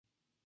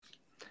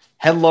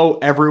Hello,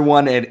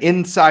 everyone, and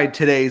inside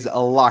today's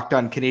Locked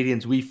On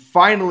Canadiens, we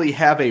finally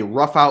have a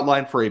rough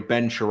outline for a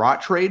Ben Chiarot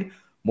trade.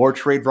 More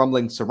trade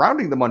rumblings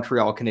surrounding the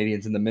Montreal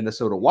Canadiens and the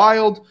Minnesota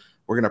Wild.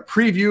 We're going to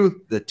preview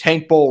the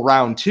Tank Bowl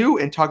Round 2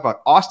 and talk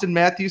about Auston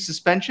Matthews'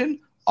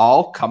 suspension,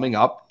 all coming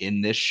up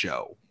in this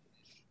show.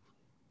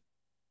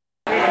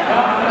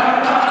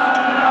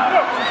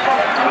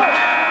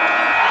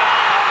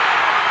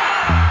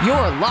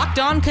 You're Locked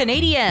On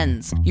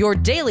Canadiens, your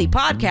daily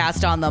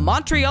podcast on the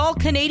Montreal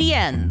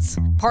Canadiens.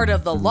 Part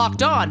of the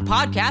Locked On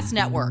Podcast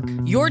Network,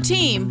 your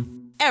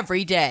team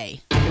every day.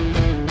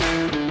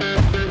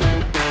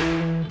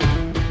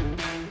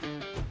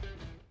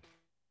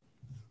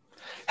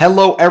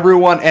 Hello,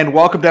 everyone, and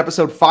welcome to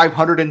episode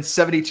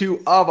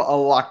 572 of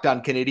Locked On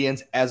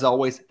Canadiens. As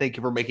always, thank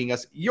you for making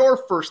us your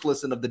first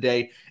listen of the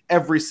day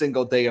every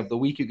single day of the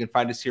week. You can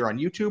find us here on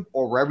YouTube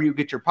or wherever you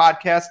get your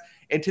podcasts.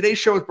 And today's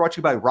show is brought to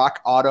you by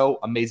Rock Auto.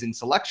 Amazing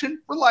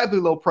selection, reliably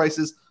low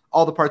prices,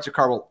 all the parts your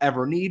car will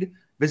ever need.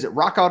 Visit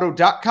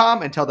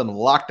rockauto.com and tell them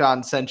Locked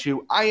On sent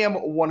you. I am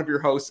one of your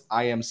hosts.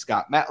 I am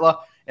Scott Matla,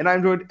 and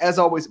I'm joined, as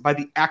always, by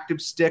the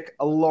active stick,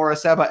 Laura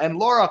Seba. And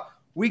Laura,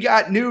 we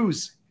got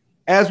news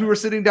as we were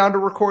sitting down to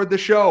record the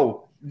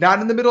show. Not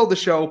in the middle of the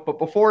show, but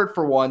before it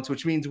for once,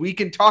 which means we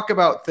can talk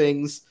about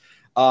things.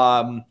 We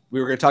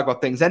were going to talk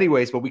about things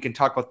anyways, but we can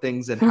talk about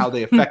things and how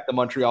they affect the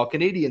Montreal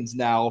Canadiens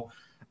now.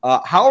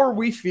 How are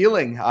we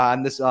feeling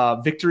on this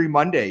Victory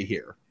Monday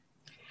here?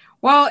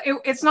 Well,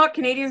 it's not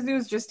Canadiens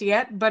news just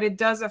yet, but it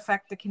does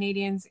affect the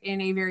Canadiens in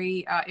a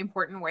very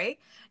important way.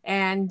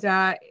 And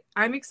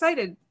I'm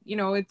excited. You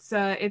know, it's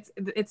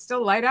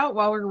still light out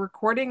while we're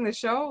recording the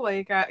show.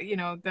 Like,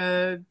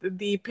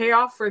 the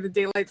payoff for the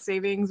daylight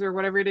savings or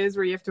whatever it is,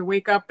 where you have to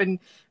wake up and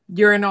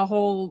you're in a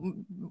whole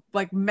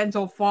like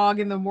mental fog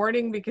in the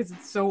morning because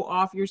it's so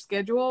off your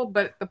schedule.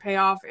 But the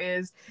payoff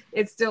is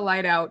it's still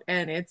light out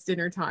and it's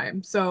dinner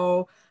time.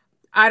 So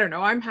I don't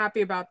know. I'm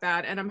happy about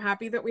that. And I'm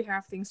happy that we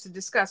have things to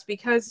discuss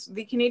because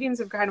the Canadiens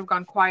have kind of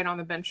gone quiet on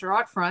the Ben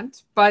Chiarot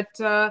front. But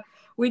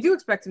we do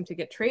expect him to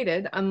get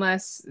traded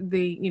unless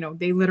they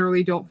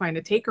literally don't find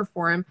a taker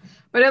for him.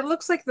 But it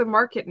looks like the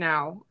market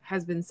now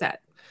has been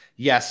set.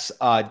 Yes.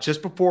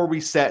 Just before we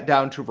sat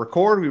down to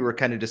record, we were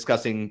kind of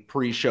discussing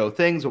pre-show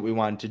things, what we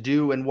wanted to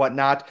do and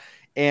whatnot.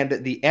 And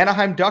the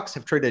Anaheim Ducks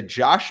have traded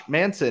Josh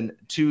Manson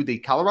to the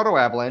Colorado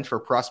Avalanche for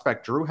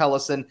prospect Drew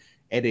Helleson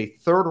and a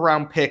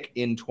third-round pick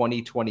in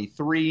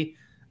 2023.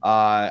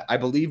 I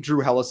believe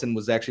Drew Helleson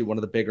was actually one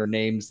of the bigger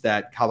names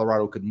that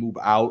Colorado could move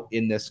out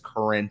in this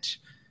current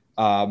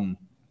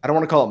I don't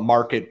want to call it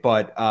market,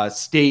 but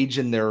stage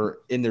in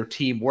their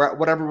team,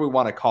 whatever we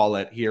want to call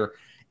it here.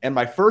 And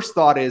my first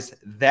thought is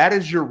that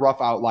is your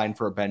rough outline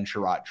for a Ben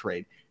Chiarot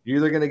trade. You're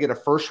either going to get a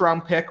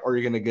first-round pick or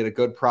you're going to get a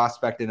good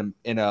prospect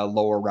in a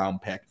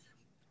lower-round pick.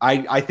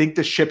 I think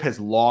the ship has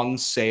long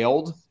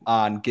sailed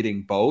on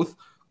getting both,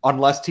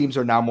 unless teams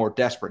are now more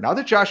desperate. Now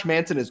that Josh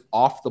Manson is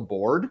off the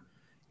board,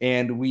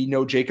 and we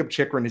know Jakob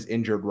Chychrun is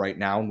injured right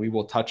now, and we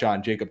will touch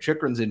on Jakob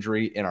Chychrun's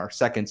injury in our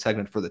second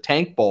segment for the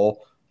Tank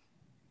Bowl,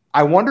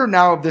 I wonder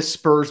now if this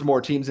spurs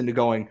more teams into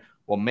going,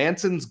 well,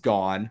 Manson's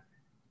gone.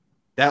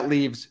 That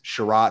leaves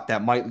Chiarot.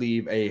 That might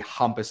leave a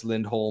Hampus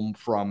Lindholm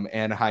from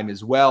Anaheim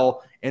as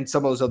well, and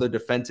some of those other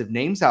defensive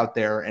names out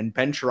there. And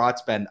Ben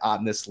Chiarot's been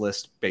on this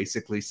list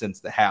basically since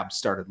the Habs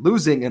started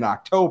losing in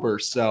October.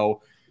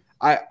 So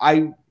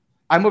I'm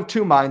of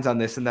two minds on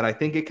this, in that I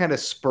think it kind of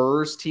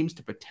spurs teams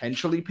to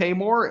potentially pay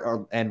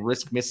more and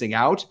risk missing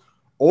out,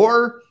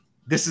 or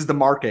this is the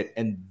market,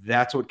 and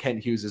that's what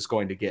Kent Hughes is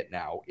going to get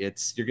now.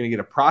 You're going to get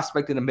a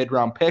prospect in a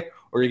mid-round pick,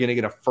 or you're going to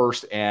get a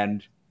first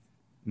and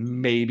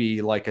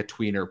maybe like a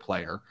tweener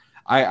player.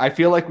 I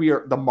feel like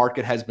the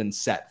market has been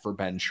set for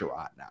Ben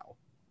Chiarot now.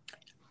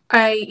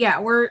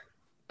 We're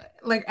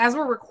like, as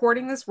we're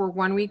recording this, we're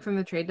 1 week from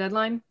the trade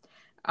deadline.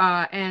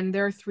 And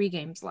there are 3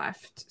 games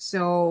left.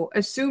 So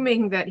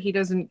assuming that he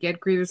doesn't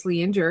get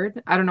grievously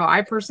injured, I don't know,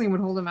 I personally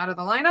would hold him out of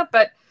the lineup,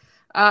 but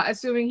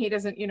assuming he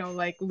doesn't,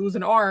 lose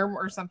an arm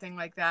or something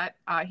like that,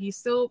 he's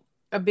still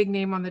a big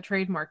name on the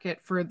trade market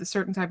for the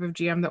certain type of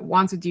GM that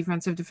wants a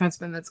defensive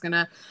defenseman that's going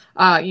to,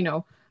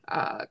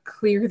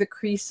 clear the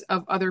crease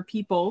of other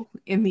people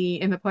in the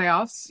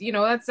playoffs.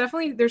 That's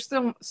definitely, there's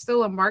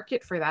still a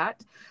market for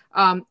that.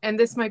 And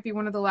this might be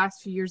one of the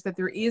last few years that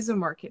there is a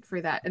market for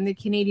that. And the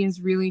Canadiens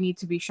really need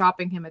to be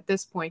shopping him at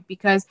this point,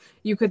 because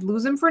you could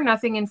lose him for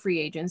nothing in free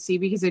agency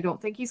because I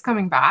don't think he's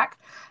coming back.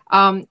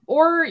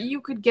 Or you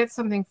could get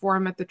something for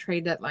him at the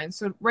trade deadline.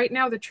 So right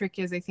now the trick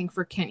is, I think,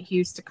 for Kent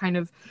Hughes to kind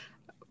of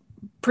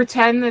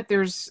pretend that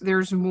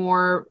there's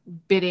more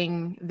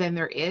bidding than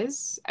there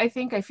is. I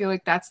feel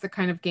like that's the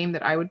kind of game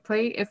that I would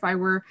play if I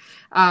were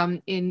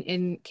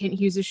in Kent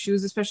Hughes'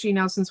 shoes, especially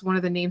now since one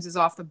of the names is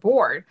off the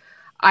board.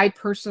 I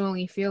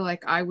personally feel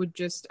like I would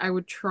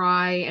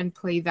try and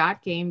play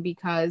that game,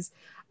 because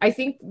I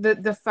think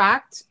the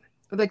fact,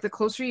 like, the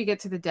closer you get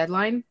to the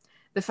deadline,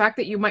 the fact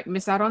that you might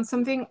miss out on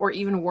something, or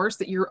even worse,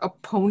 that your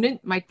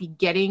opponent might be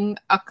getting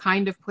a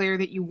kind of player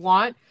that you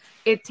want,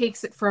 it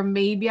takes it from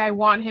maybe I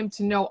want him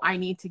to know I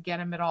need to get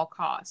him at all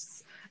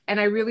costs. And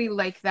I really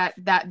like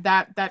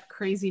that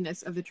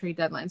craziness of the trade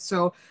deadline.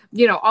 So,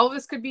 all of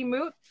this could be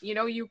moot.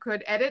 You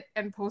could edit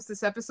and post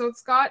this episode,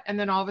 Scott, and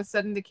then all of a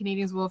sudden the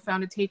Canadians will have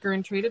found a taker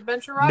and traded Ben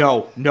Chiarot.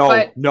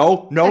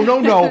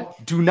 No.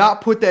 Do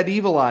not put that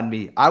evil on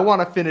me. I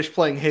want to finish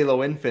playing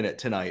Halo Infinite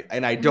tonight,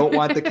 and I don't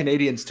want the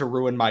Canadians to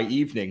ruin my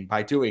evening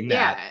by doing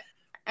that. Yeah.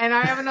 And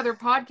I have another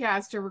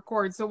podcast to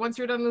record. So once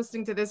you're done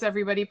listening to this,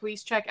 everybody,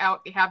 please check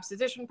out the Habs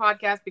Edition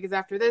podcast, because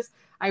after this,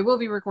 I will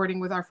be recording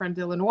with our friend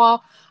Dylan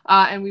Wall,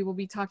 and we will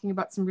be talking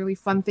about some really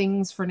fun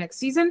things for next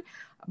season.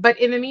 But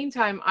in the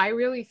meantime, I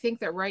really think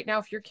that right now,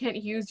 if you're Kent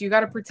Hughes, you got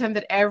to pretend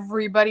that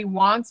everybody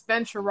wants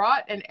Ben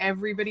Chiarot and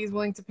everybody's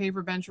willing to pay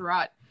for Ben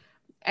Chiarot.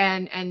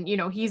 And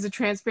he's a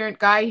transparent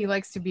guy. He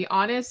likes to be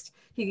honest.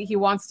 He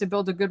wants to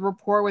build a good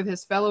rapport with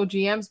his fellow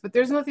GMs, but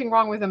there's nothing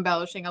wrong with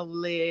embellishing a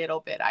little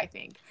bit, I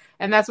think.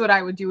 And that's what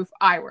I would do if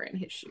I were in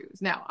his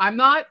shoes. Now, I'm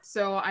not,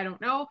 so I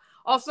don't know.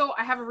 Also,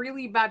 I have a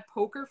really bad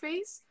poker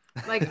face.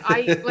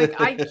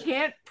 I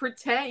can't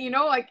pretend,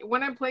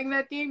 when I'm playing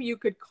that game, you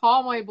could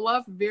call my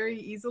bluff very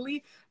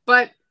easily,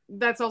 but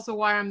that's also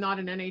why I'm not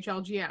an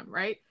NHL GM,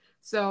 right?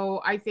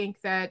 So I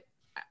think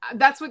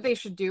that's what they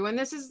should do. And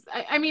this is,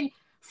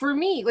 for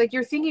me,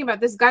 you're thinking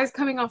about this guy's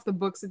coming off the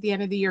books at the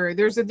end of the year.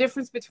 There's a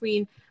difference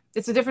between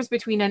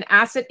an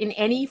asset in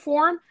any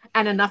form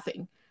and a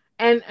nothing.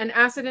 And an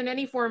asset in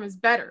any form is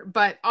better.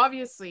 But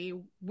obviously,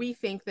 we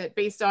think that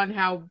based on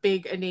how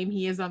big a name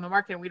he is on the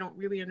market, and we don't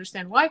really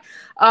understand why,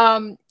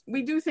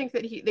 we do think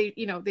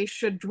that they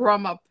should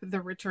drum up the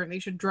return. They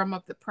should drum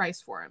up the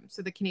price for him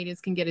so the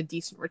Canadians can get a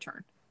decent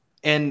return.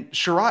 And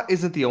Chiarot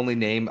isn't the only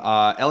name.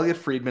 Elliot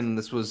Friedman,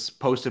 this was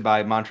posted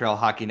by Montreal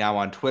Hockey Now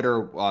on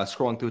Twitter,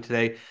 scrolling through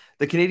today.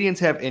 The Canadians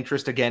have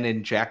interest again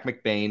in Jack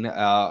McBain,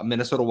 a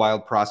Minnesota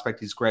Wild prospect.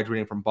 He's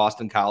graduating from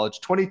Boston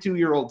College,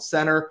 22-year-old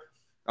center.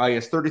 He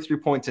has 33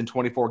 points in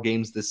 24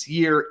 games this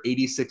year,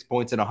 86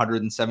 points in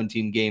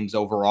 117 games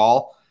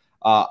overall.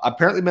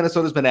 Apparently,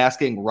 Minnesota's been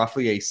asking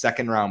roughly a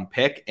second-round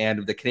pick, and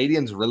if the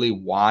Canadians really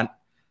want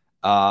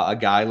a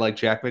guy like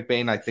Jack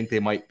McBain, I think they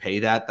might pay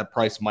that. The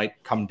price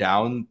might come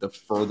down the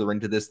further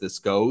into this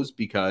goes,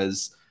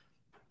 because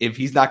if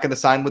he's not going to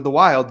sign with the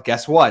Wild,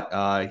 guess what?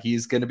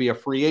 He's going to be a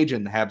free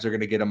agent. The Habs are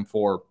going to get him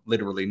for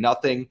literally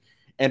nothing.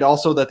 And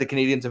also that the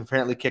Canadians have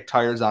apparently kicked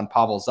tires on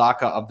Pavel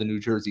Zacha of the New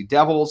Jersey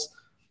Devils.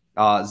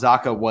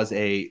 Zacha was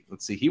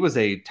he was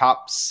a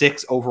top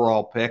 6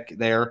 overall pick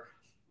there.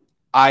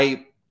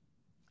 I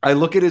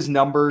look at his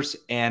numbers,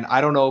 and I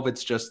don't know if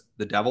it's just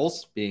the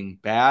Devils being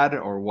bad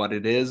or what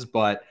it is,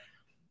 but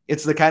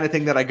it's the kind of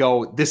thing that I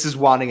go, this is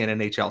wanting an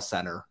NHL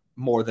center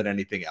more than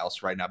anything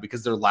else right now,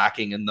 because they're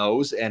lacking in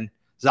those. And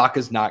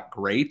Zacha's not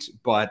great,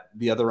 but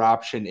the other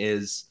option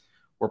is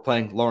we're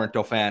playing Laurent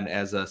Dauphin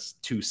as a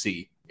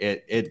 2C.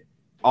 It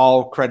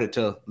all credit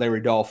to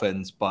Larry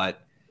Dolphins, but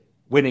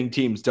winning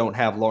teams don't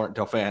have Laurent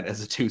Dauphin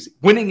as a 2C.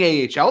 Winning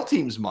AHL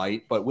teams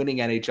might, but winning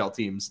NHL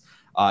teams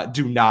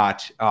do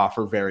not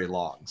for very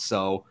long.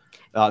 So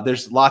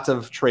there's lots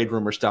of trade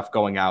rumor stuff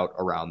going out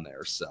around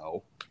there.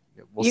 So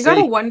we'll see. You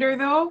gotta wonder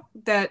though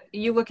that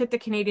you look at the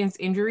Canadians'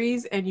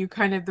 injuries and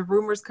the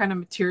rumors kind of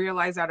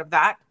materialize out of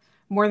that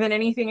more than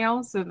anything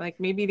else. And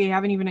maybe they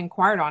haven't even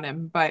inquired on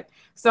him, but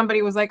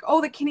somebody was like,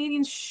 "Oh, the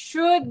Canadians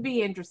should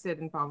be interested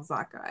in Pavel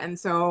Zacha," and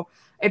so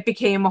it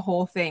became a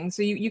whole thing.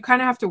 So you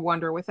kind of have to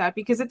wonder with that,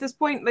 because at this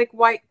point,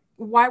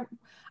 why?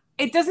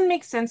 It doesn't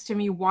make sense to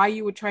me why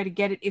you would try to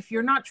get it if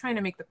you're not trying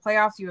to make the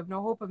playoffs. You have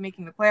no hope of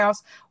making the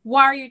playoffs.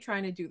 Why are you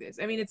trying to do this?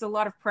 I mean, it's a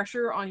lot of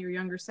pressure on your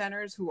younger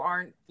centers who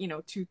aren't,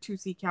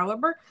 2C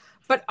caliber.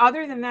 But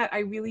other than that, I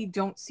really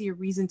don't see a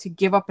reason to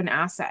give up an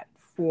asset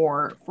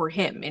for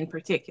him in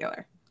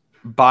particular.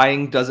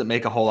 Buying doesn't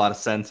make a whole lot of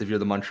sense if you're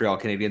the Montreal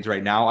Canadiens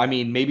right now. I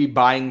mean, maybe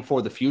buying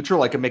for the future,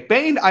 like a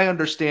McBain, I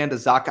understand. A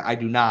Zacha, I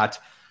do not,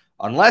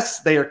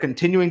 unless they are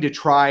continuing to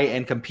try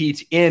and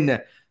compete in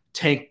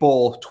Tank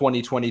Bowl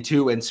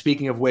 2022. And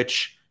speaking of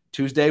which,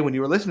 Tuesday, when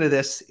you were listening to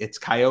this, it's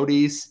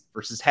Coyotes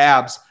versus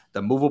Habs,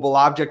 the movable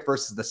object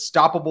versus the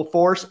stoppable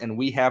force. And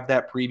we have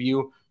that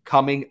preview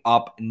coming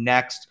up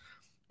next.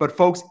 But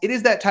folks, it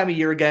is that time of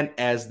year again,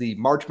 as the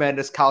March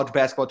Madness college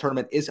basketball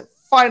tournament is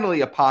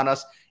finally upon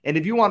us. And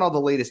if you want all the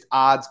latest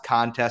odds,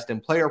 contests,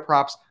 and player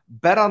props,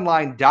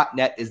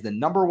 betonline.net is the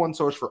 #1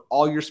 source for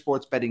all your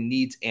sports betting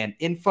needs and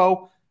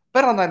info.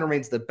 BetOnline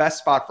remains the best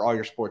spot for all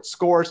your sports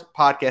scores,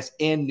 podcasts,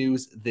 and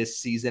news this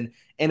season.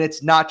 And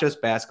it's not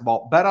just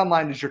basketball.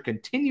 BetOnline is your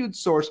continued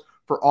source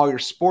for all your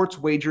sports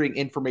wagering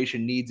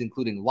information needs,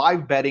 including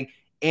live betting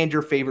and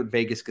your favorite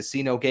Vegas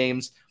casino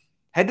games.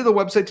 Head to the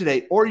website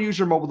today or use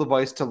your mobile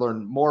device to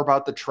learn more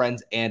about the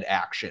trends and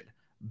action.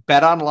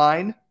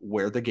 BetOnline,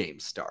 where the game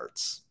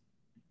starts.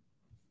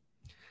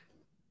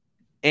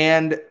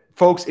 And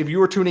folks, if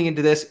you are tuning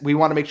into this, we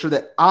want to make sure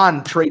that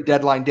on trade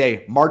deadline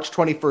day, March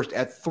 21st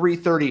at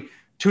 3:30,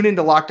 tune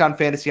into Locked On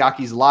Fantasy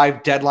Hockey's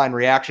live deadline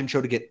reaction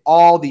show to get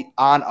all the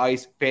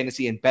on-ice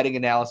fantasy and betting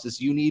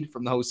analysis you need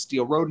from the hosts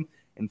Steele Roden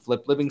and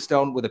Flip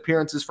Livingstone, with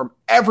appearances from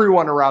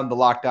everyone around the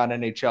Locked On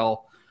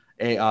NHL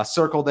a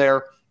circle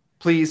there.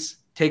 Please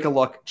take a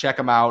look, check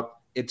them out.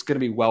 It's going to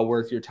be well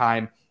worth your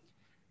time.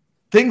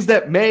 Things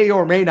that may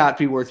or may not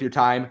be worth your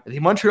time. The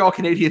Montreal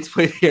Canadiens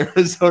played the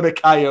Arizona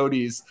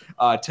Coyotes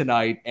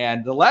tonight.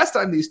 And the last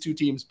time these two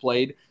teams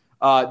played,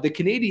 the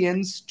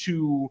Canadiens,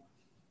 to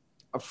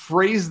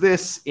phrase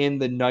this in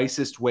the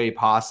nicest way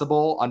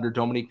possible under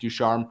Dominique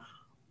Ducharme,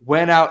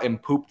 went out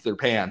and pooped their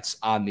pants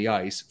on the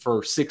ice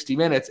for 60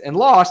 minutes and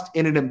lost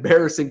in an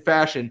embarrassing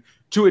fashion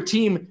to a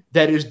team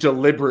that is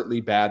deliberately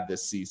bad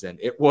this season.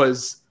 It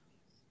was...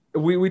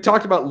 We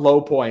talked about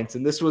low points,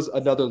 and this was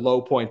another low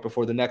point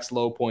before the next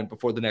low point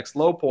before the next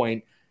low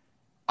point.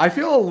 I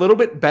feel a little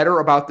bit better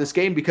about this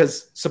game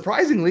because,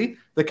 surprisingly,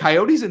 the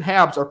Coyotes and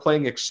Habs are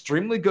playing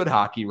extremely good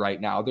hockey right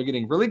now. They're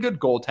getting really good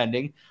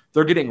goaltending.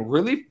 They're getting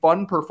really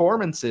fun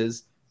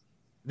performances.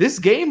 This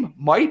game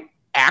might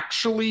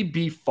actually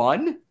be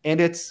fun, and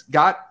it's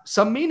got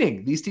some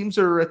meaning. These teams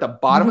are at the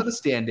bottom of the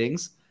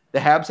standings. The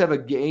Habs have a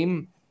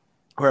game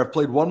or have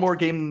played one more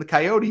game than the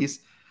Coyotes.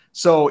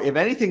 So if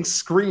anything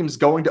screams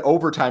going to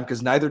overtime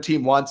because neither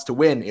team wants to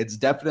win, it's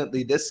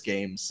definitely this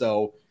game.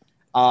 So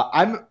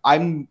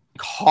I'm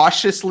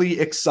cautiously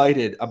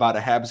excited about a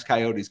Habs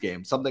Coyotes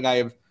game, something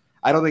I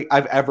don't think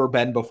I've ever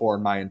been before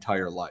in my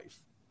entire life.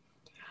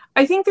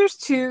 I think there's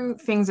two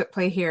things at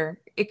play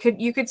here.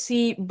 You could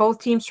see both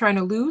teams trying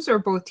to lose or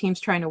both teams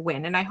trying to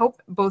win. And I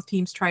hope both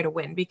teams try to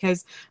win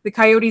because the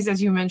Coyotes,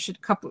 as you mentioned,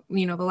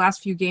 the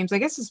last few games, I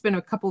guess it's been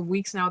a couple of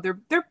weeks now,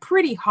 they're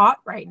pretty hot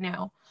right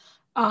now.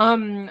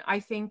 I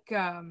think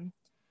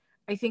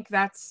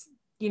that's,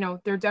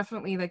 they're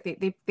definitely like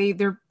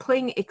they're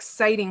playing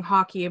exciting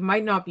hockey. It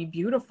might not be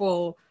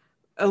beautiful,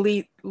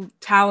 elite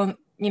talent,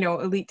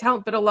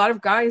 but a lot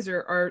of guys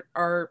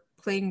are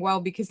playing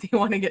well because they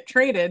want to get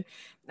traded.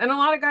 And a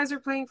lot of guys are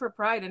playing for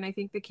pride. And I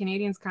think the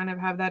Canadiens kind of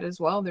have that as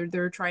well.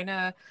 They're trying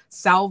to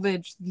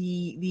salvage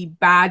the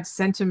bad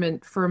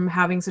sentiment from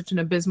having such an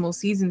abysmal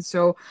season.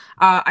 So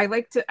I'd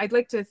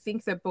like to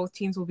think that both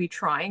teams will be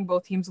trying.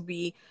 Both teams will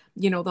be,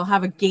 they'll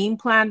have a game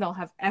plan, they'll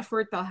have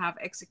effort, they'll have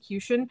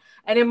execution.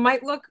 And it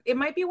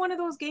might be one of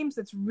those games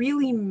that's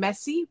really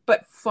messy,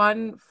 but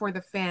fun for the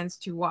fans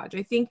to watch.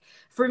 I think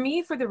for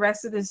me, for the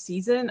rest of the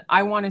season,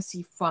 I want to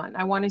see fun.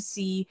 I want to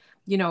see,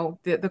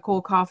 the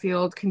Cole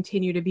Caulfield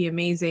continue to be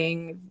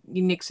amazing,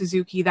 Nick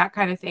Suzuki, that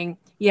kind of thing.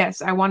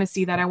 Yes, I want to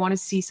see that. I want to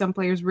see some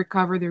players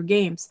recover their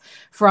games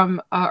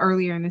from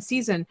earlier in the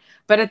season.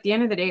 But at the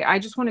end of the day, I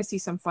just want to see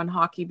some fun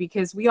hockey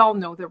because we all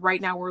know that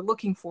right now we're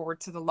looking forward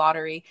to the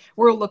lottery.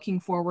 We're looking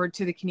forward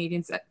to the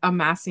Canadiens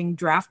amassing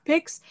draft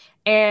picks.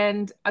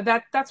 And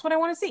that's what I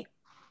want to see.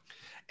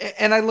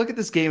 And I look at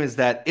this game as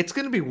that it's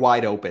going to be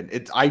wide open.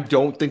 I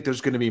don't think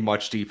there's going to be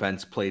much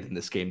defense played in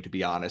this game, to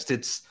be honest.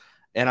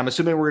 And I'm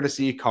assuming we're going to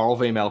see Carl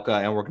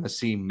Vejmelka and we're going to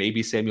see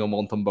maybe Samuel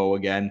Montembeault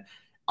again.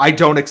 I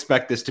don't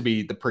expect this to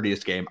be the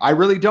prettiest game. I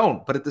really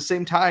don't. But at the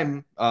same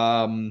time,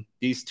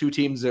 these two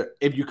teams,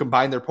 if you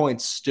combine their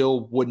points,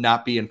 still would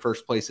not be in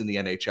first place in the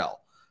NHL.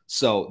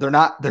 So they're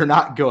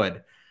not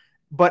good.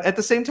 But at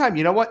the same time,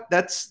 you know what?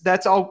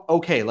 That's all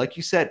okay. Like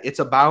you said, it's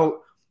about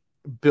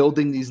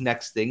building these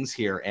next things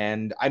here.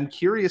 And I'm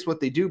curious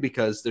what they do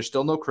because there's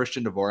still no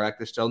Christian Dvorak.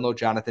 There's still no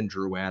Jonathan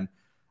Drouin.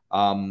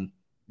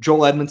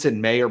 Joel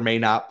Edmondson may or may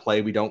not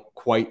play. We don't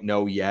quite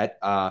know yet.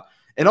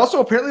 And also,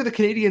 apparently, the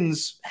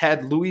Canadiens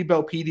had Louis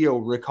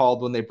Belpedio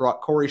recalled when they brought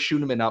Corey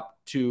Schueneman up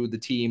to the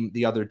team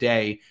the other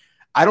day.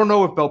 I don't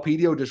know if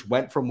Belpedio just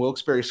went from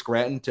Wilkes-Barre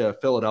Scranton to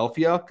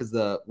Philadelphia because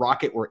the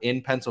Rocket were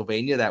in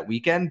Pennsylvania that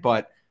weekend,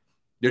 but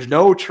there's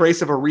no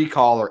trace of a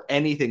recall or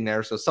anything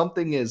there. So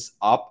something is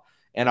up.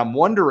 And I'm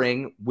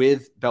wondering,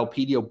 with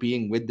Belpedio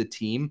being with the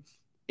team,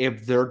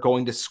 if they're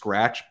going to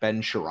scratch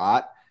Ben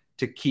Chiarot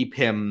to keep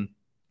him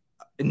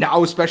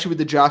now, especially with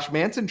the Josh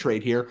Manson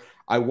trade here.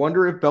 I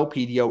wonder if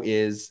Belpedio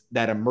is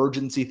that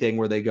emergency thing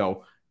where they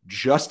go,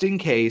 just in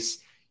case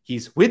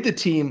he's with the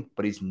team,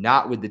 but he's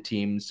not with the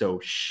team.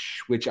 So,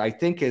 which I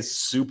think is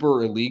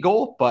super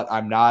illegal, but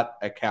I'm not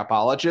a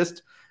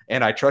capologist.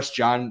 And I trust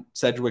John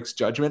Sedgwick's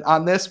judgment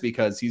on this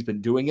because he's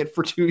been doing it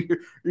for 2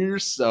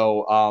 years.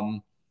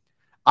 So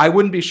I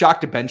wouldn't be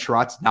shocked if Ben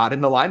Chiarot's not in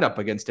the lineup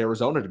against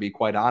Arizona, to be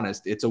quite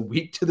honest. It's a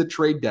week to the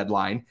trade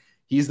deadline.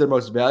 He's their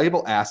most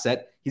valuable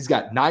asset. He's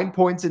got 9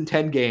 points in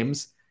 10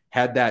 games,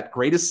 had that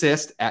great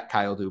assist at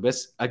Kyle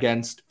Dubas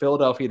against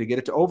Philadelphia to get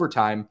it to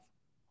overtime.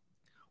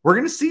 We're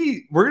going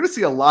to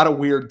see a lot of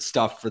weird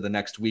stuff for the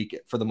next week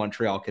for the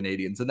Montreal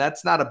Canadiens, and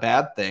that's not a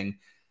bad thing.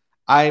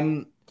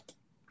 I'm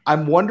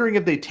wondering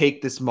if they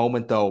take this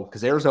moment, though,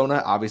 because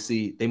Arizona,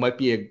 obviously, they might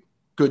be a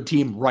good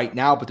team right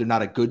now, but they're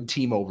not a good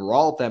team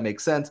overall, if that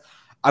makes sense.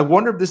 I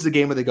wonder if this is a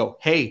game where they go,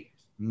 hey,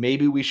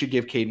 maybe we should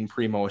give Caden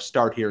Primo a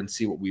start here and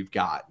see what we've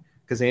got.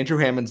 Because Andrew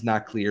Hammond's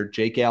not cleared.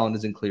 Jake Allen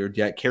isn't cleared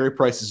yet. Carey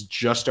Price has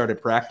just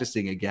started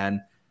practicing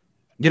again.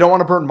 You don't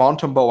want to burn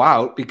Montembeault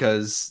out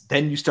because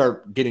then you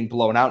start getting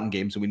blown out in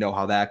games, and we know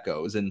how that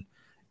goes. And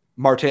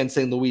Martin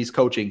St. Louis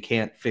coaching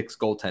can't fix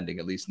goaltending,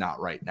 at least not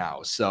right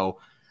now. So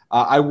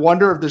I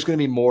wonder if there's going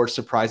to be more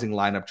surprising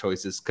lineup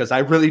choices because I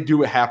really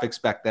do half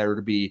expect there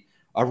to be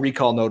a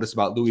recall notice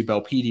about Louis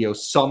Belpedio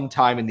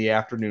sometime in the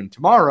afternoon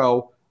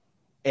tomorrow,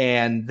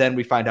 and then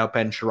we find out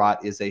Ben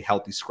Chiarot is a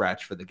healthy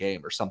scratch for the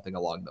game or something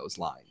along those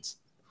lines.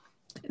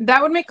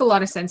 That would make a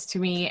lot of sense to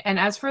me. And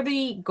as for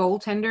the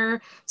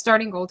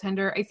starting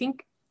goaltender,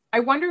 I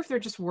wonder if they're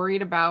just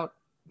worried about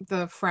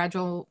the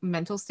fragile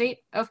mental state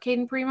of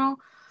Cayden Primo.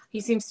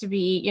 He seems to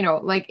be,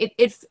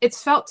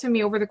 it's felt to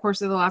me over the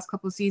course of the last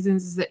couple of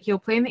seasons is that he'll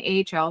play in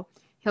the AHL,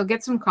 he'll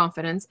get some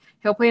confidence,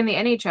 he'll play in the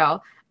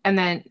NHL, and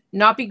then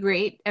not be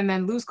great, and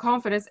then lose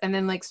confidence, and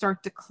then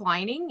start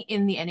declining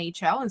in the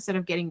NHL instead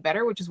of getting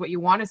better, which is what you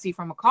want to see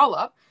from a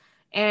call-up.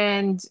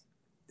 And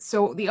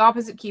so the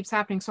opposite keeps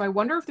happening. So I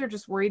wonder if they're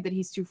just worried that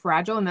he's too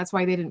fragile, and that's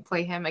why they didn't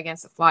play him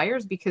against the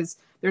Flyers, because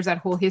there's that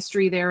whole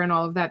history there and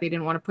all of that. They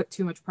didn't want to put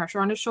too much pressure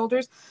on his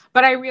shoulders.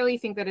 But I really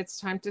think that it's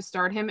time to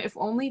start him, if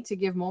only to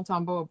give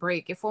Montembeault a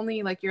break. If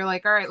only you're all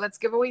right, let's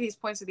give away these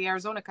points to the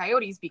Arizona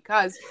Coyotes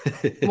because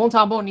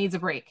Montembeault needs a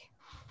break.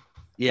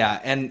 Yeah,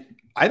 and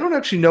I don't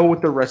actually know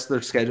what the rest of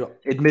their schedule.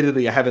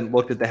 Admittedly, I haven't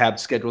looked at the Habs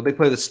schedule. They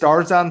play the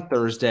Stars on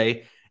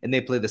Thursday, and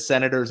they play the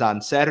Senators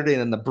on Saturday,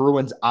 and then the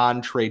Bruins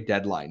on trade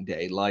deadline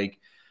day.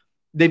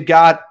 They've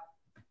got,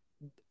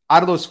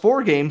 out of those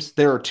 4 games,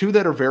 there are 2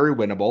 that are very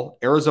winnable.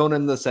 Arizona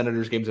and the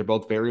Senators games are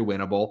both very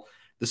winnable.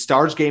 The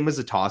Stars game is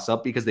a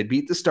toss-up because they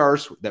beat the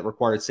Stars that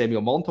required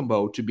Samuel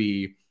Montembeault to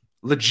be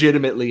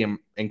legitimately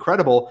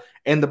incredible,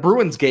 and the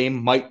Bruins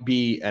game might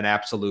be an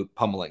absolute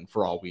pummeling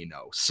for all we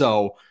know.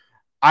 So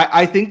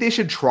I think they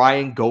should try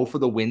and go for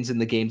the wins in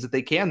the games that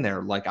they can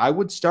there. I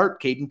would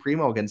start Cayden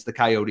Primo against the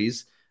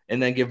Coyotes,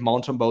 and then give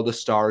Montembeault the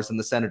Stars and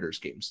the Senators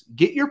games.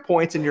 Get your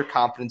points and your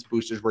confidence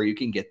boosters where you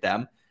can get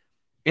them.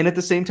 And at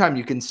the same time,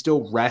 you can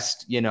still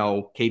rest,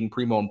 Cayden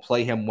Primo and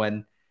play him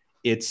when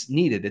it's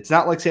needed. It's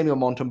not like Samuel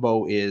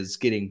Montembeault is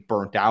getting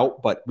burnt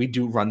out, but we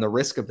do run the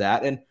risk of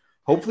that. And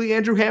hopefully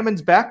Andrew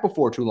Hammond's back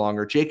before too long,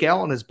 or Jake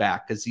Allen is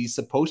back, because he's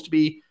supposed to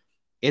be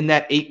in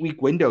that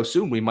 8-week window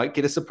soon. We might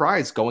get a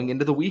surprise going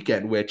into the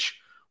weekend, which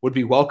would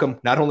be welcome,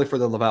 not only for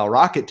the Laval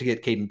Rocket to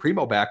get Cayden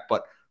Primo back,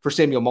 but for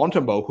Samuel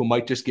Montembeault, who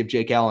might just give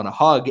Jake Allen a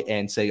hug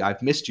and say,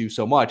 I've missed you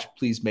so much,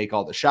 please make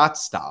all the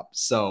shots stop.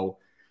 So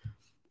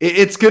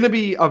it's going to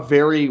be a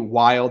very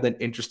wild and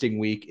interesting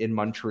week in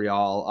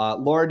Montreal.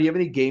 Laura, do you have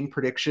any game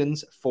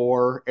predictions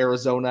for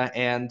Arizona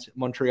and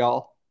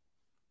Montreal?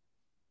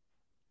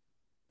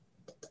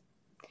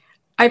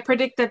 I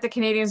predict that the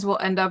Canadiens will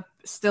end up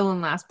still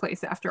in last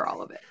place after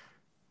all of it.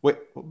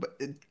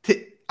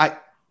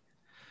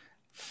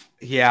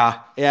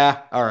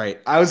 Yeah. All right.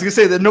 I was going to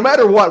say that no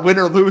matter what, win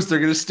or lose, they're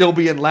going to still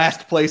be in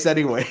last place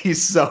anyway.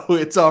 So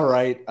it's all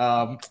right.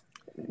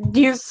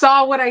 You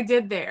saw what I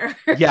did there.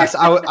 Yes.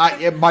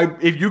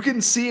 If you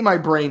can see my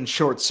brain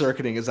short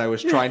circuiting as I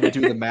was trying to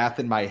do the math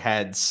in my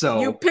head.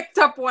 So you picked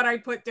up what I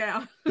put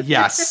down.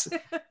 Yes.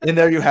 And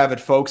there you have it,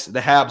 folks.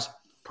 The Habs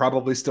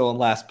probably still in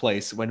last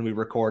place when we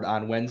record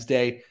on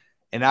Wednesday.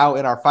 And now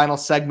in our final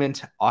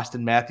segment,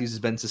 Austin Matthews has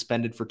been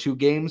suspended for 2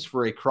 games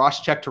for a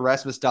cross-check to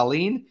Rasmus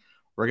Dahlin.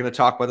 We're going to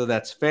talk whether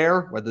that's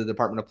fair, whether the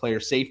Department of Player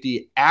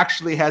Safety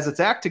actually has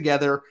its act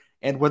together,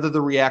 and whether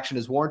the reaction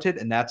is warranted,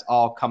 and that's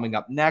all coming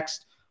up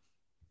next.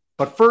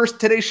 But first,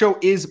 today's show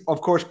is,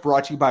 of course,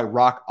 brought to you by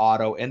Rock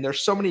Auto, and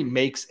there's so many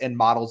makes and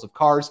models of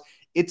cars,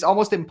 it's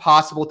almost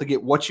impossible to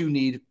get what you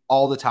need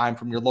all the time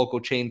from your local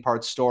chain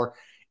parts store,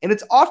 and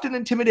it's often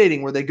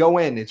intimidating where they go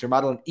in. Is your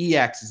model an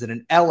EX? Is it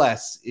an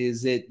LS?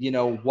 Is it,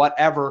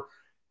 whatever?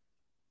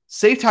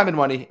 Save time and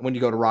money when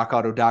you go to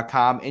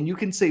rockauto.com, and you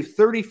can save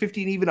 30,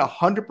 50, and even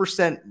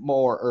 100%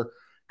 more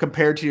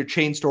compared to your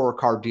chain store or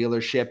car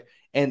dealership.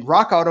 And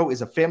Rock Auto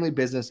is a family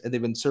business, and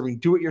they've been serving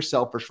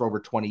do-it-yourselfers for over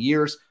 20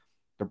 years.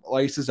 Their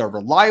prices are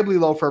reliably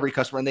low for every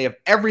customer, and they have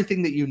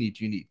everything that you need.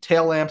 Do you need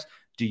tail lamps?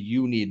 Do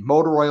you need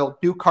motor oil,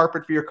 new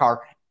carpet for your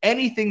car?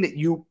 Anything that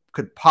you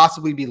could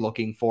possibly be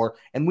looking for.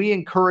 And we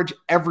encourage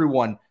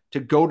everyone to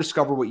go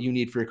discover what you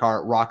need for your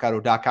car at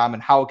rockauto.com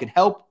and how it can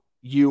help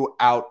you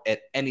out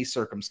at any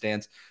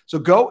circumstance. So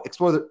go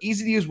explore their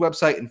easy-to-use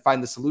website and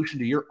find the solution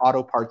to your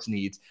auto parts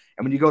needs.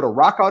 And when you go to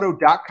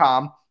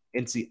rockauto.com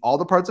and see all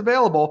the parts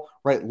available,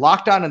 right,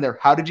 Locked On in there,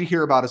 how did you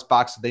hear about us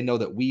box, so they know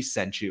that we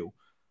sent you.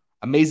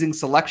 Amazing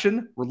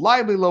selection,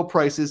 reliably low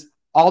prices,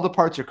 all the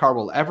parts your car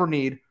will ever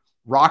need,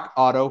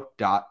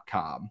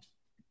 rockauto.com.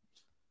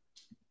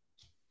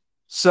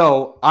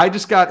 So I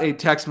just got a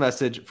text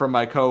message from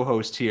my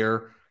co-host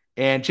here,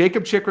 and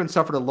Jacob Chychrun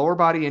suffered a lower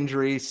body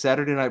injury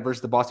Saturday night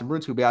versus the Boston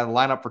Bruins, who will be out of the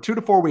lineup for 2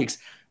 to 4 weeks.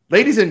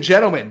 Ladies and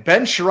gentlemen,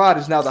 Ben Chiarot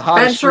is now the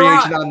hottest free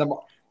agent on the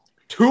market.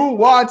 Who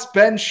wants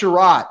Ben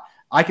Chiarot?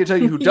 I can tell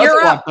you who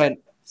doesn't want Ben.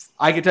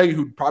 I can tell you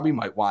who probably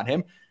might want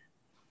him.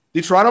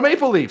 The Toronto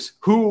Maple Leafs,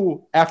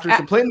 who, after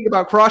complaining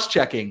about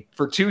cross-checking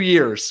for 2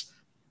 years,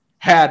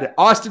 had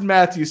Austin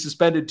Matthews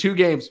suspended 2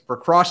 games for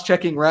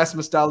cross-checking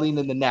Rasmus Dahlin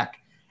in the neck.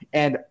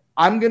 And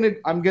I'm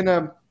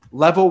gonna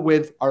level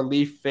with our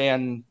Leaf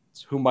fans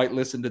who might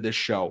listen to this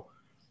show.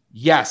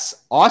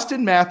 Yes,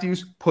 Austin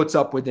Matthews puts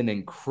up with an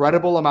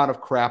incredible amount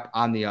of crap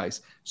on the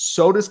ice.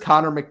 So does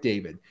Connor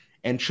McDavid.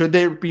 And should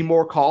there be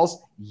more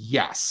calls?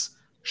 Yes.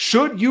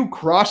 Should you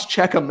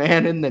cross-check a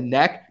man in the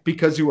neck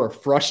because you are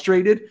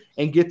frustrated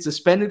and get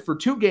suspended for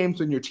 2 games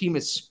when your team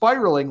is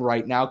spiraling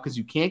right now because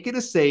you can't get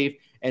a save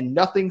and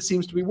nothing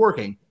seems to be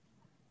working?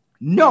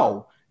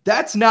 No,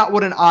 that's not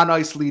what an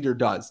on-ice leader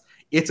does.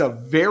 It's a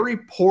very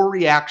poor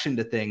reaction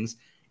to things.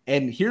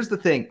 And here's the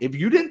thing. If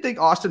you didn't think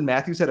Auston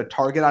Matthews had a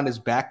target on his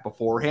back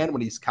beforehand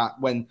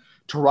when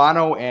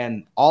Toronto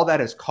and all that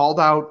has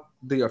called out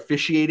the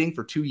officiating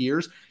for 2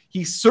 years,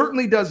 he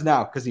certainly does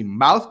now because he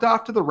mouthed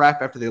off to the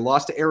ref after they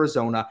lost to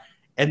Arizona.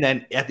 And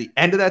then at the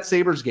end of that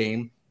Sabres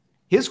game,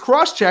 his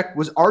cross-check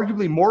was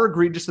arguably more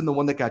egregious than the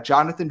one that got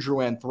Jonathan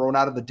Drouin thrown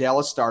out of the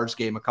Dallas Stars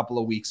game a couple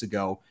of weeks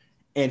ago.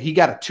 And he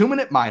got a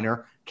 2-minute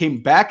minor,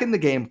 came back in the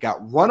game,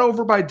 got run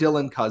over by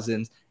Dylan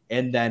Cousins,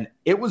 and then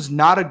it was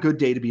not a good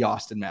day to be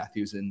Auston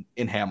Matthews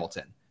in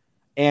Hamilton.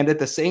 And at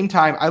the same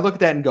time, I look at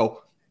that and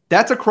go,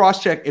 that's a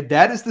cross-check. If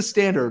that is the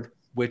standard,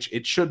 which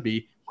it should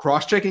be,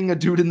 cross-checking a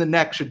dude in the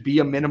neck should be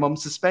a minimum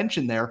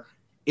suspension there.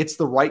 It's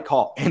the right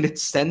call, and it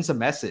sends a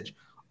message.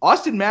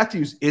 Auston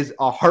Matthews is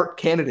a Hart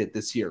candidate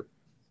this year.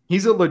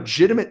 He's a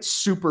legitimate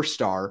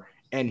superstar,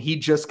 and he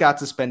just got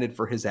suspended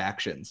for his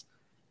actions.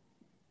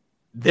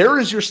 There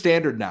is your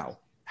standard now.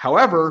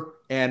 However,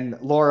 and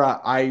Laura,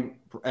 I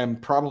am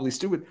probably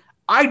stupid,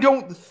 I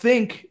don't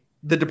think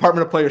the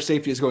Department of Player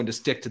Safety is going to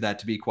stick to that,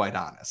 to be quite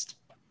honest.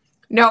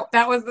 No,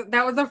 that was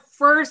the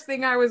first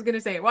thing I was going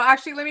to say. Well,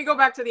 actually, let me go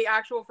back to the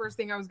actual first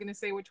thing I was going to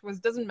say, which was,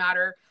 doesn't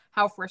matter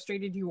how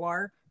frustrated you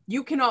are.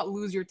 You cannot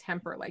lose your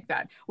temper like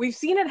that. We've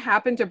seen it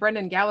happen to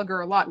Brendan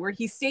Gallagher a lot, where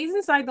he stays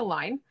inside the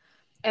line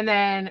and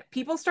then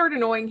people start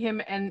annoying him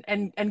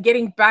and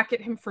getting back at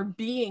him for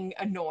being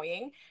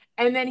annoying.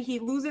 And then he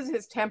loses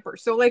his temper.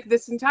 So like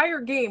this entire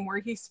game where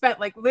he spent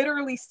like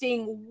literally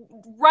staying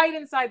right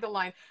inside the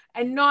line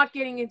and not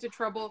getting into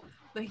trouble,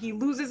 that he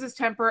loses his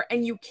temper,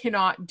 and you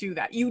cannot do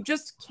that. You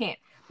just can't.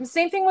 The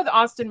same thing with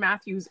Auston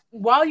Matthews.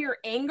 While your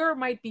anger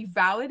might be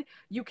valid,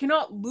 you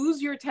cannot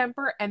lose your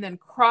temper and then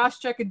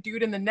cross-check a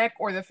dude in the neck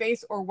or the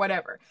face or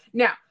whatever.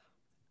 Now,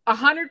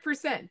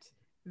 100%,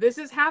 this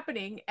is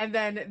happening, and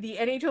then the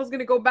NHL is going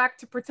to go back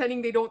to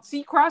pretending they don't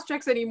see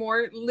cross-checks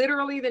anymore,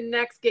 literally the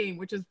next game,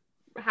 which is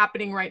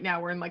happening right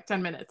now. We're in like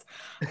 10 minutes.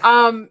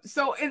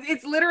 So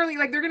it's literally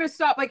like they're going to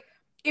stop. Like,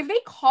 if they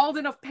called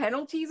enough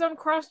penalties on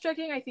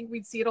cross-checking, I think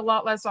we'd see it a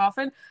lot less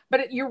often.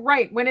 But you're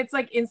right. When it's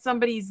like in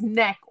somebody's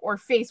neck or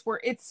face where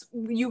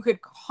you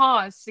could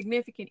cause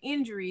significant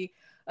injury,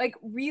 like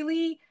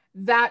really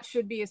that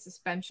should be a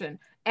suspension.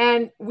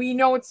 And we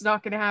know it's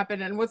not going to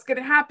happen. And what's going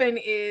to happen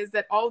is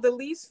that all the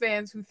Leafs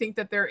fans who think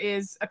that there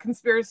is a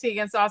conspiracy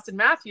against Auston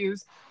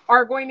Matthews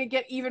are going to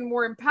get even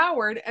more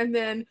empowered. And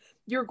then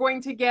you're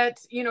going to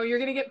get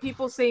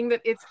people saying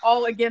that it's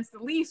all against the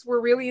Leafs,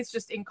 where really it's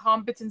just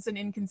incompetence and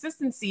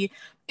inconsistency.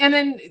 And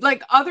then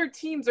like other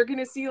teams are going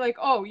to see like,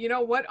 oh, you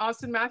know what?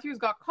 Auston Matthews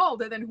got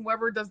called. And then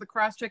whoever does the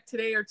cross-check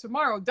today or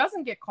tomorrow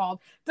doesn't get called,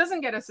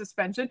 doesn't get a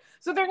suspension.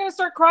 So they're going to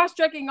start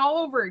cross-checking all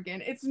over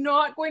again. It's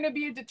not going to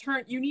be a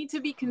deterrent. You need to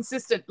be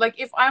consistent. Like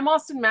if I'm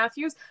Auston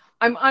Matthews,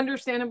 I'm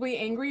understandably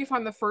angry if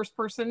I'm the first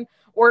person,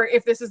 or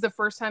if this is the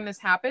first time this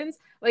happens.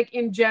 Like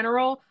in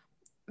general,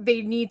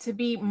 they need to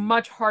be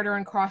much harder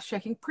on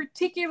cross-checking,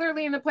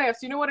 particularly in the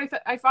playoffs. You know what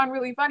I found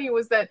really funny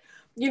was that,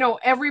 you know,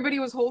 everybody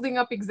was holding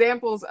up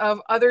examples of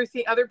other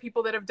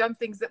people that have done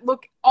things that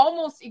look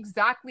almost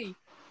exactly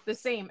the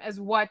same as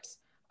what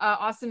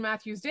Auston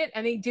Matthews did,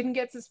 and they didn't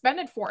get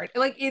suspended for it.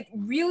 Like, it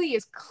really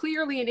is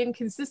clearly an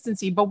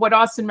inconsistency. But what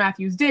Auston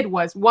Matthews did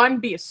was, 1,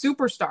 be a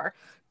superstar,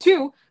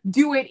 2,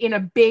 do it in a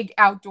big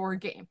outdoor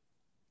game.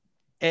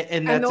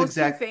 And that's those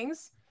exactly two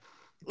things.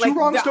 Two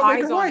wrongs don't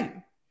make a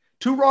right.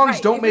 Two wrongs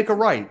don't make a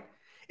right.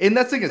 And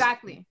that's the thing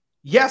is,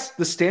 yes,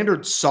 the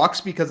standard sucks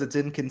because it's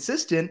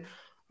inconsistent,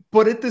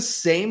 but at the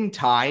same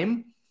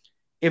time,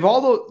 if all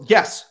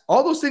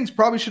those things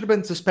probably should have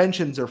been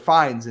suspensions or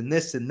fines and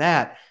this and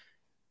that.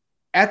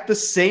 At the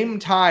same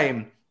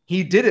time,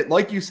 he did it,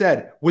 like you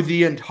said, with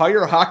the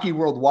entire hockey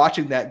world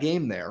watching that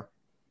game there.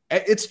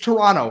 It's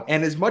Toronto.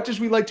 And as much as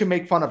we like to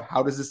make fun of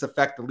how does this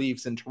affect the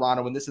Leafs in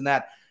Toronto and this and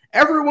that,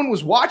 everyone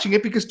was watching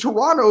it because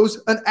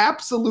Toronto's an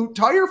absolute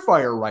tire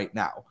fire right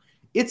now.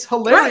 It's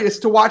hilarious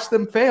to watch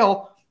them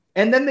fail,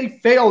 and then they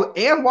fail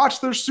and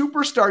watch their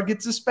superstar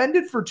get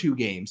suspended for 2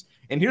 games.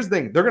 And here's the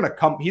thing,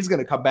 he's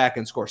going to come back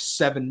and score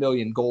 7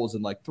 million goals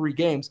in like 3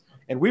 games,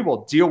 and we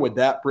will deal with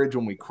that bridge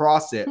when we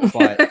cross it.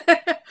 But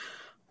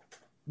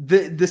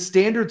the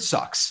standard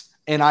sucks.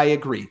 And I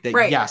agree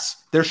that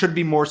yes, there should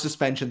be more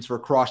suspensions for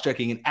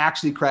cross-checking and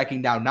actually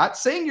cracking down. Not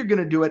saying you're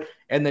going to do it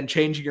and then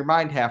changing your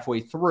mind halfway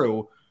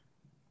through,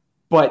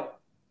 but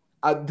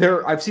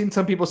I've seen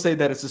some people say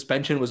that a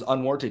suspension was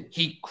unwarranted.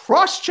 He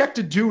cross-checked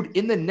a dude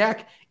in the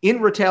neck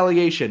in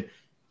retaliation.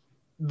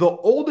 The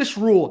oldest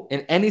rule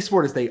in any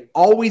sport is they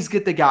always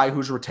get the guy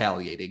who's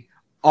retaliating.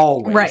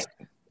 Always. Right.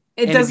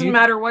 It doesn't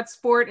matter what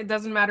sport. It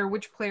doesn't matter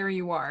which player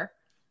you are.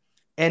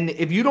 And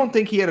if you don't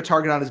think he had a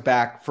target on his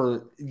back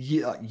for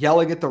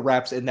yelling at the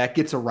refs and that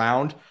gets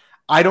around,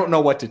 I don't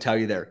know what to tell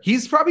you there.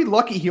 He's probably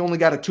lucky he only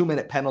got a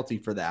 2-minute penalty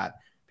for that,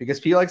 because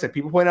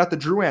people point out the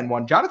Drouin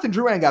one. Jonathan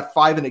Drouin got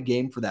 5 in a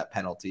game for that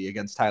penalty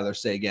against Tyler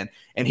Seguin,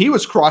 and he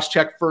was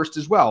cross-checked first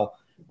as well.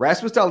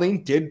 Rasmus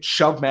Dahlin did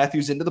shove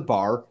Matthews into the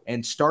bar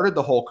and started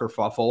the whole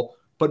kerfuffle,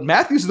 but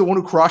Matthews is the one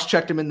who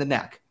cross-checked him in the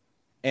neck.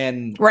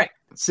 And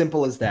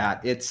simple as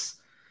that. There's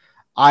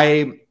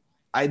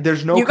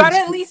no. You got to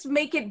at least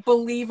make it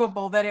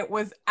believable that it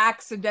was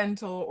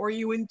accidental or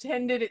you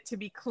intended it to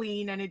be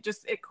clean and it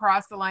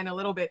crossed the line a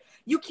little bit.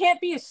 You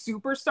can't be a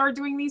superstar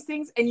doing these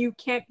things, and you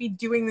can't be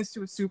doing this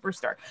to a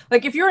superstar.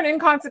 Like, if you're an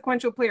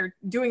inconsequential player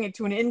doing it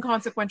to an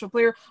inconsequential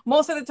player,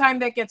 most of the time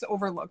that gets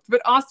overlooked.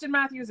 But Austin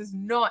Matthews is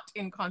not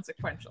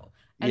inconsequential,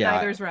 and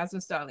neither is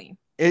Rasmus Dahlin.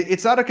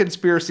 It's not a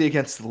conspiracy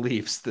against the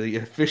Leafs. The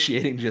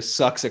officiating just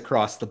sucks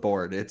across the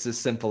board. It's as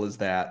simple as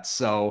that.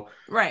 So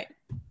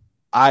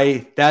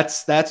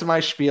that's my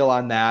spiel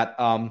on that.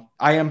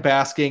 I am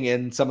basking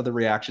in some of the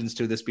reactions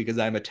to this because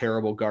I'm a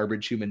terrible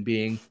garbage human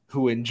being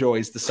who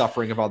enjoys the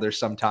suffering of others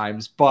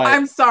sometimes. But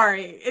I'm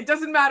sorry. It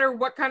doesn't matter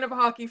what kind of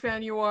hockey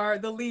fan you are.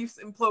 The Leafs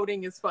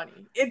imploding is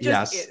funny. It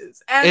just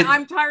is. And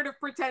I'm tired of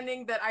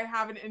pretending that I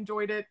haven't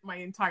enjoyed it my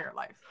entire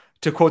life.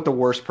 To quote the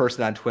worst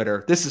person on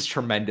Twitter, this is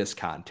tremendous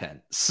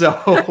content.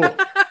 So...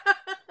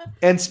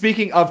 And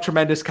speaking of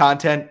tremendous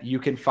content, you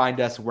can find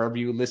us wherever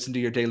you listen to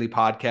your daily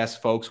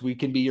podcast, folks. We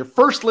can be your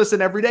first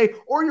listen every day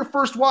or your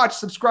first watch.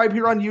 Subscribe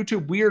here on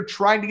YouTube. We are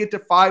trying to get to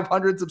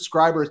 500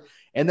 subscribers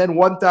and then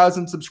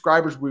 1,000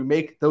 subscribers. We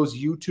make those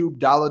YouTube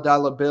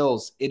dollar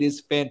bills. It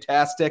is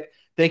fantastic.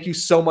 Thank you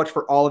so much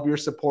for all of your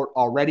support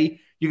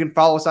already. You can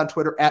follow us on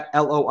Twitter at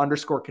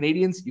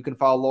 @LO_Canadians. You can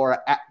follow Laura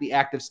at The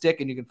Active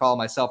Stick, and you can follow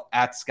myself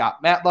at Scott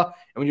Matla. And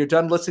when you're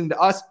done listening to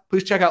us,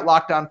 please check out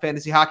Locked On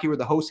Fantasy Hockey, where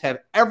the hosts have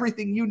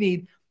everything you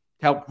need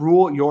to help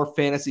rule your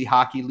fantasy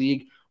hockey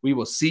league. We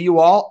will see you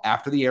all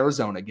after the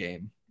Arizona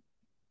game.